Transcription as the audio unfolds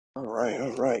All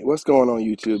right. What's going on,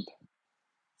 YouTube?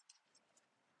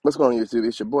 What's going on, YouTube?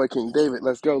 It's your boy King David.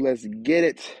 Let's go. Let's get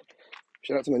it.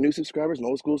 Shout out to my new subscribers and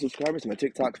old school subscribers, to my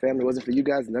TikTok family. If it wasn't for you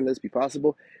guys, none of this would be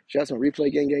possible. Shout out to my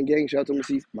replay gang. Shout out to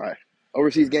my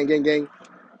overseas gang.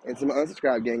 And to my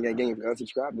unsubscribed gang. If you're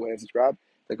unsubscribed, go ahead and subscribe.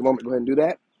 Take a moment, go ahead and do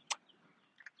that.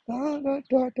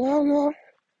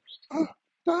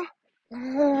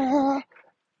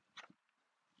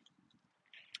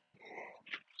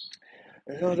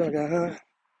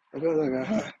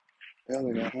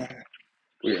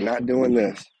 We are not doing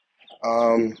this.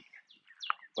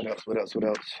 What else?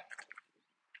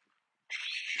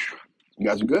 You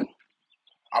guys are good?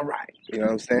 All right. You know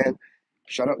what I'm saying?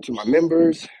 Shout out to my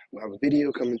members. We'll have a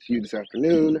video coming to you this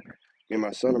afternoon. Me and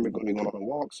my son are going to be going on a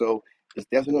walk. So it's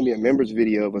definitely going to be a members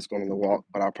video of us going on the walk,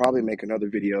 but I'll probably make another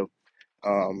video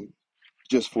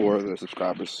just for the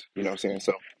subscribers. You know what I'm saying?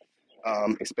 So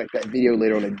expect that video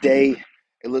later on the day.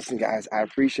 And listen, guys, I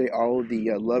appreciate all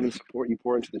the love and support you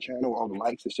pour into the channel, all the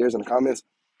likes, the shares, and the comments.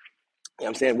 You know what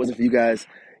I'm saying? If it wasn't for you guys,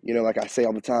 like I say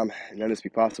all the time, none of this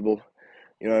would be possible.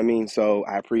 You know what I mean? So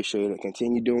I appreciate it.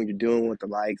 Continue doing what you're doing with the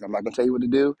likes. I'm not going to tell you what to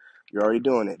do. You're already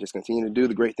doing it. Just continue to do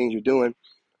the great things you're doing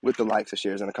with the likes, the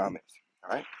shares, and the comments.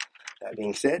 All right? That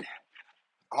being said,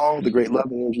 all the great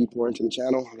love and energy you pour into the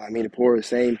channel, allow me to pour the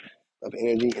same love and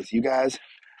energy into you guys,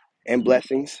 and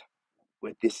blessings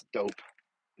with this dope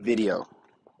video.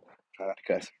 Try not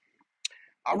to cuss.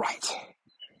 All right.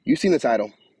 You've seen the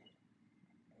title,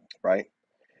 right?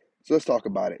 So let's talk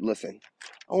about it. Listen,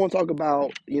 I want to talk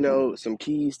about, some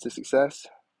keys to success.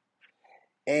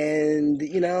 And,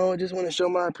 I just want to show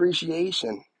my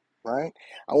appreciation, right?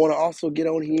 I want to also get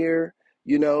on here,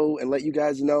 and let you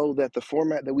guys know that the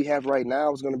format that we have right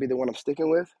now is going to be the one I'm sticking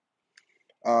with.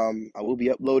 I will be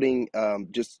uploading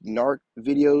just Narc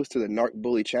videos to the Narc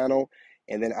Bully channel,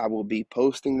 and then I will be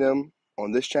posting them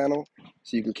on this channel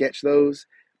so you can catch those.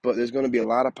 But there's going to be a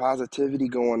lot of positivity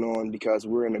going on because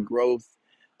we're in a growth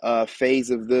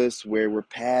phase of this where we're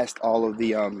past all of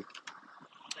the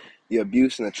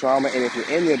abuse and the trauma. And if you're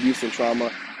in the abuse and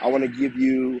trauma, I want to give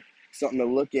you something to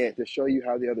look at to show you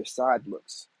how the other side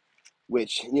looks,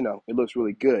 which, it looks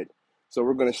really good. So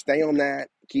we're going to stay on that,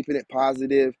 keeping it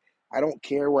positive. I don't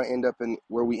care where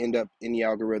we end up in the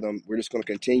algorithm. We're just going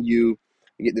to continue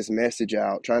to get this message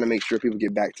out, trying to make sure people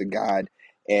get back to God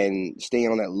and staying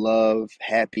on that love,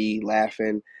 happy,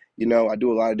 laughing. I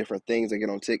do a lot of different things. I get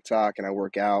on TikTok and I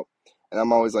work out, and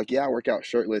I'm always like, yeah, I work out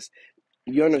shirtless.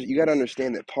 You got to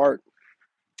understand that part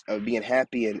of being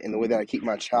happy and the way that I keep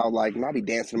my childlike, and I'll be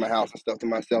dancing in my house and stuff to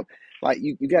myself. Like,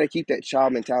 you got to keep that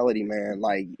child mentality, man.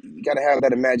 Like, you got to have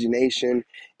that imagination,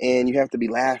 and you have to be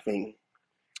laughing,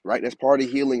 right? That's part of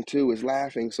healing too, is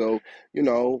laughing. So,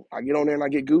 I get on there and I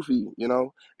get goofy,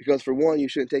 because for one, you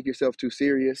shouldn't take yourself too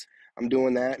serious. I'm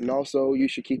doing that. And also, you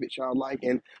should keep it childlike,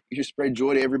 and you should spread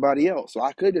joy to everybody else. So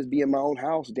I could just be in my own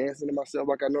house dancing to myself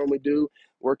like I normally do,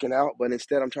 working out, but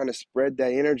instead I'm trying to spread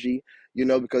that energy,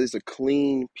 because it's a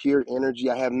clean, pure energy.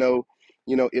 I have no,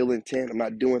 ill intent. I'm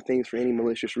not doing things for any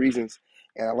malicious reasons.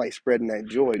 And I like spreading that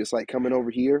joy. Just like coming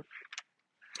over here,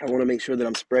 I want to make sure that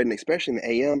I'm spreading, especially in the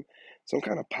AM, some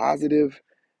kind of positive,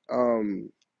 what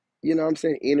I'm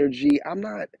saying, energy.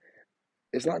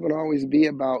 It's not going to always be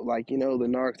about, like, the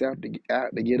narcs out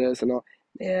to get us and all.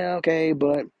 Yeah, okay,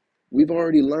 but we've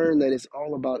already learned that it's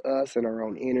all about us and our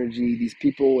own energy. These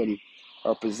people and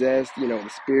are possessed, the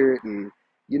spirit. And,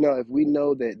 if we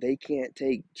know that they can't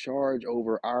take charge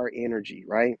over our energy,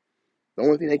 right? The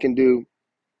only thing they can do,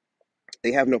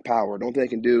 they have no power. The only thing they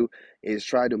can do is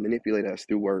try to manipulate us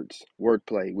through words,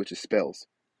 wordplay, which is spells.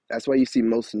 That's why you see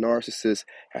most narcissists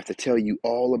have to tell you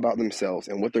all about themselves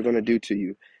and what they're going to do to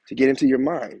you to get into your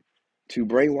mind, to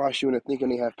brainwash you into thinking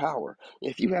they have power.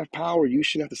 If you have power, you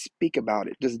shouldn't have to speak about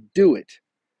it. Just do it.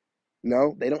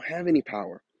 No, they don't have any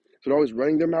power. So they're always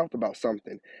running their mouth about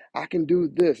something. I can do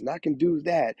this and I can do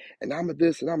that, and I'm a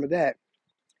this and I'm a that.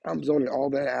 I'm zoning all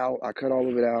that out. I cut all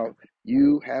of it out.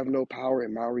 You have no power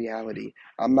in my reality.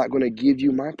 I'm not going to give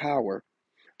you my power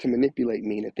to manipulate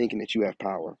me into thinking that you have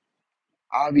power.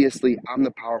 Obviously, I'm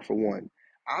the powerful one.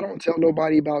 I don't tell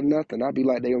nobody about nothing. I'd be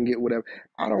like, they gonna get whatever.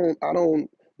 I don't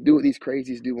do what these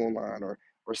crazies do online, or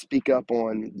speak up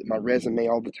on my resume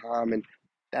all the time. And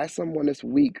that's someone that's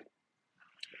weak,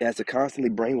 that has to constantly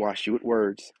brainwash you with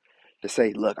words to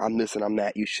say, look, I'm this and I'm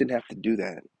that. You shouldn't have to do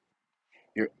that.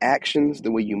 Your actions,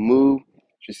 the way you move,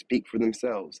 should speak for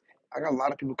themselves. I got a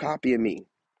lot of people copying me.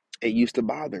 It used to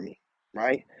bother me,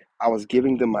 right? I was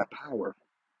giving them my power.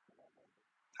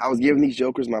 I was giving these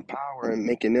jokers my power and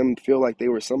making them feel like they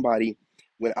were somebody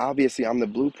when obviously I'm the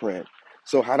blueprint.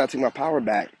 So how did I take my power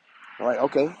back? All right,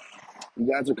 okay.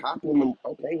 You guys are copying them.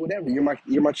 Okay, whatever.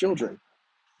 You're my children,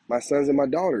 my sons and my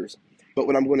daughters. But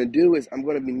what I'm going to do is I'm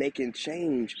going to be making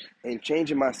change and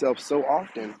changing myself so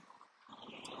often,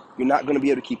 you're not going to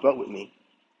be able to keep up with me.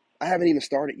 I haven't even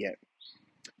started yet.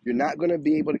 You're not going to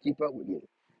be able to keep up with me.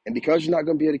 And because you're not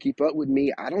going to be able to keep up with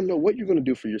me, I don't know what you're going to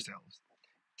do for yourselves.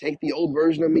 Take the old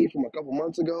version of me from a couple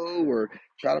months ago or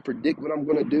try to predict what I'm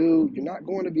going to do. You're not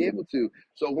going to be able to.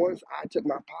 So once I took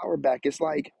my power back, it's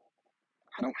like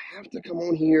I don't have to come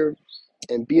on here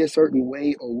and be a certain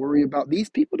way or worry about these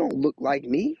people don't look like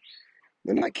me.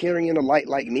 They're not carrying a light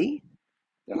like me.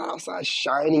 They're not outside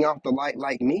shining off the light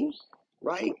like me,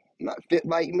 right? Not fit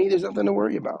like me. There's nothing to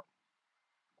worry about.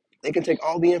 They can take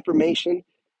all the information,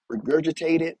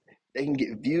 regurgitate it. They can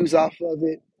get views off of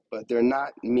it, but they're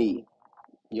not me.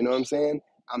 You know what I'm saying?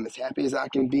 I'm as happy as I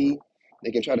can be.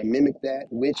 They can try to mimic that,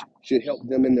 which should help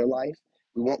them in their life.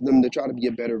 We want them to try to be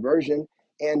a better version.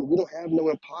 And we don't have no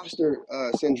imposter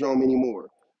syndrome anymore.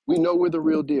 We know we're the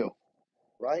real deal,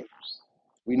 right?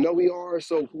 We know we are.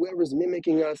 So whoever's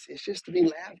mimicking us, it's just to be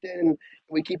laughed at and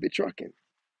we keep it trucking.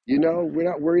 We're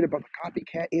not worried about the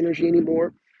copycat energy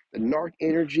anymore, the narc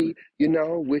energy,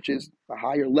 which is a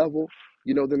higher level,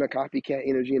 than the copycat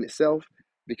energy in itself,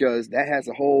 because that has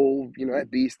a whole,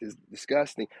 that beast is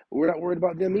disgusting. But we're not worried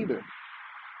about them either.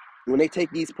 When they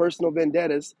take these personal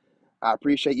vendettas, I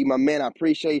appreciate you, my man. I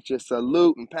appreciate you.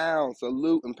 Salute and pound,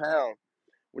 salute and pound.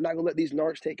 We're not going to let these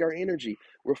narcs take our energy.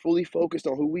 We're fully focused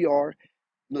on who we are.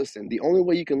 Listen, the only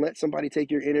way you can let somebody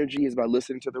take your energy is by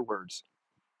listening to their words.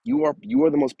 You are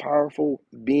the most powerful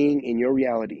being in your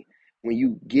reality. When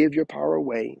you give your power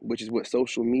away, which is what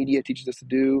social media teaches us to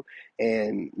do,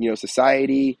 and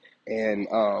society, and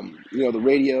the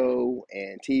radio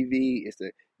and TV, is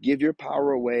to give your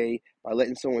power away by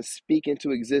letting someone speak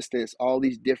into existence all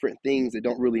these different things that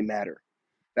don't really matter.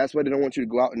 That's why they don't want you to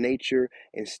go out in nature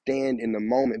and stand in the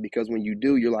moment, because when you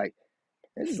do, you're like,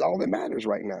 this is all that matters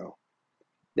right now.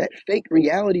 That fake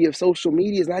reality of social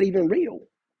media is not even real.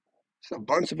 It's a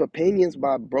bunch of opinions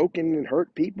by broken and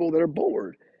hurt people that are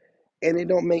bored, and it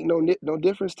don't make no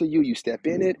difference to you. You step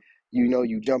in it,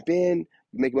 you jump in,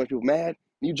 you make a bunch of people mad,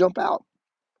 you jump out.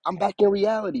 I'm back in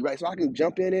reality, right? So I can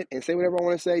jump in it and say whatever I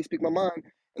want to say, speak my mind,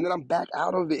 and then I'm back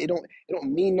out of it. It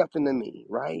don't mean nothing to me,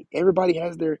 right? Everybody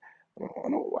has their. I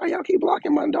don't know why y'all keep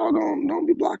blocking my doggone. Don't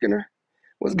be blocking her.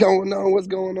 What's going on? What's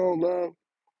going on, love? You know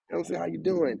what I'm saying? How you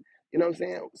doing? You know what I'm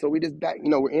saying? So we just back.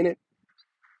 We're in it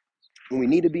when we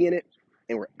need to be in it,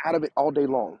 and we're out of it all day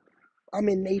long. I'm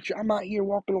in nature. I'm out here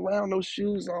walking around, no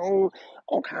shoes on,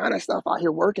 all kind of stuff out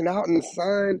here, working out in the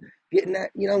sun, getting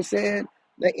that, you know what I'm saying?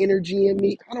 That energy in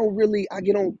me. I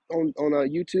get on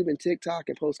YouTube and TikTok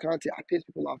and post content. I piss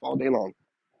people off all day long.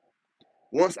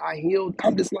 Once I healed,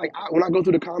 I'm just like, when I go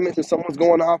through the comments and someone's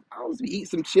going off, I'll just eat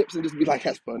some chips and just be like,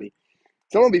 that's funny.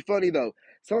 Someone be funny though.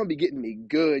 Someone be getting me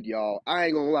good, y'all. I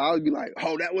ain't gonna lie. I'll be like,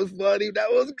 oh, that was funny.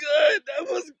 That was good.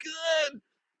 That was good.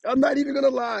 I'm not even gonna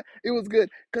lie. It was good.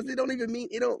 Because it don't even mean,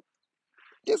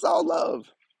 it's all love.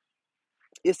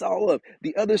 It's all love.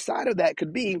 The other side of that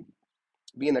could be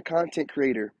being a content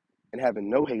creator and having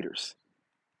no haters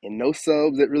and no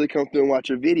subs that really come through and watch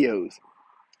your videos.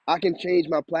 I can change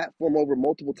my platform over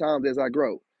multiple times as I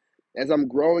grow. As I'm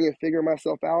growing and figuring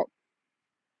myself out,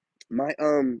 my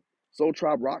soul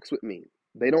tribe rocks with me.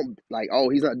 They don't like, oh,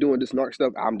 he's not doing this narc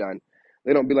stuff, I'm done.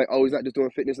 They don't be like, oh, he's not just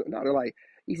doing fitness. No, they're like,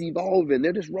 he's evolving.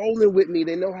 They're just rolling with me.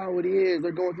 They know how it is.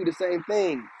 They're going through the same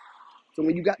thing. So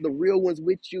when you got the real ones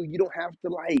with you, you don't have to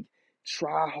like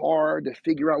try hard to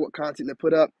figure out what content to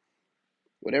put up.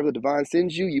 Whatever the divine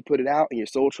sends you, you put it out, and your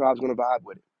soul tribe's gonna vibe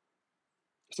with it.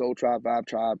 Soul tribe, vibe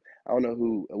tribe. I don't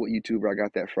know what YouTuber I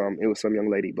got that from. It was some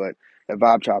young lady, but that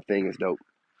vibe tribe thing is dope.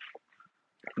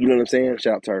 You know what I'm saying?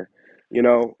 Shout out to her.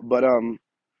 But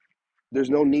there's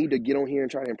no need to get on here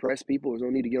and try to impress people. There's no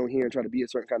need to get on here and try to be a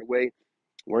certain kind of way,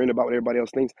 worrying about what everybody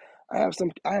else thinks. I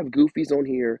have goofies on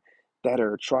here that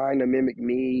are trying to mimic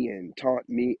me and taunt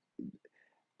me.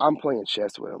 I'm playing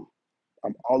chess with them.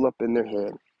 I'm all up in their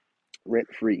head, rent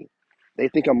free. They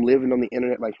think I'm living on the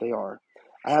internet like they are.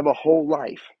 I have a whole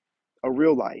life, a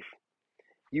real life.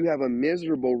 You have a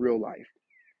miserable real life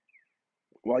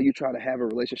while you try to have a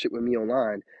relationship with me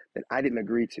online that I didn't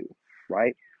agree to,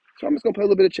 right? So I'm just gonna play a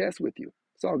little bit of chess with you.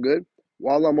 It's all good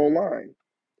while I'm online.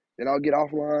 Then I'll get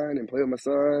offline and play with my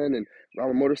son and ride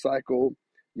my motorcycle.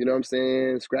 You know what I'm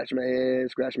saying? Scratch my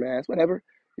head, scratch my ass, whatever.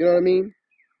 You know what I mean?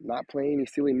 Not playing any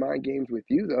silly mind games with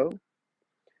you though.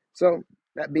 So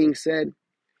that being said,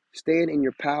 stand in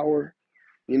your power.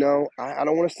 I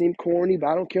don't want to seem corny, but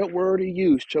I don't care what word to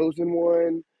use. Chosen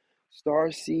one,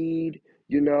 star seed,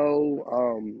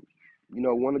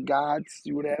 one of God's,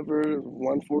 whatever,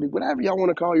 140, whatever y'all want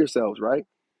to call yourselves, right?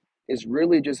 It's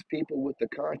really just people with the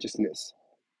consciousness,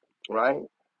 right?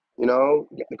 You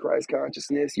got the Christ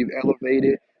consciousness, you've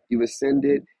elevated, you've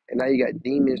ascended, and now you got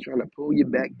demons trying to pull you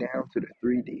back down to the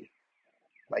 3D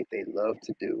like they love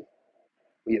to do.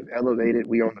 We have elevated,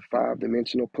 we on the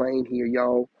 5-dimensional plane here,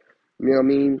 y'all. You know what I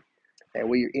mean? And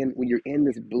when you're in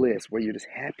this bliss, where you're just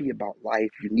happy about life,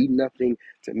 you need nothing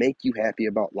to make you happy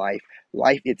about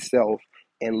life itself,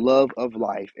 and love of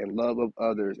life, and love of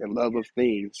others, and love of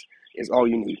things is all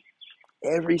you need.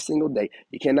 Every single day.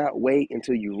 You cannot wait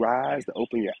until you rise to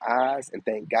open your eyes and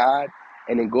thank God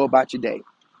and then go about your day.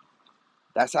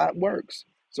 That's how it works.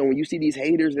 So when you see these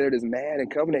haters that are just mad and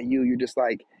coming at you, you're just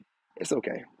like, it's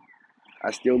okay.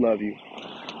 I still love you.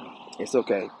 It's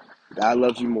okay. God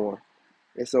loves you more.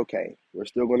 It's okay. We're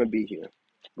still going to be here.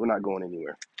 We're not going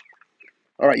anywhere.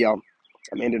 All right, y'all.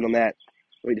 I'm ending on that.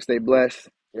 I need to stay blessed.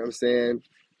 You know what I'm saying?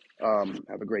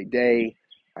 Have a great day.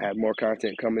 I have more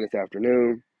content coming this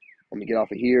afternoon. I'm going to get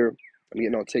off of here. I'm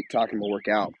getting on TikTok and I'm going to work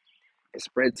out and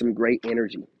spread some great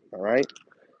energy. All right?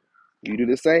 You do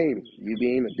the same. You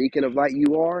being the beacon of light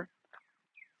you are,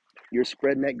 you're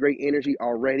spreading that great energy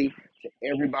already to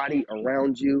everybody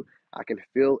around you. I can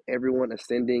feel everyone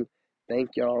ascending.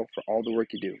 Thank y'all for all the work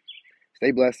you do.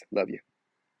 Stay blessed. Love you.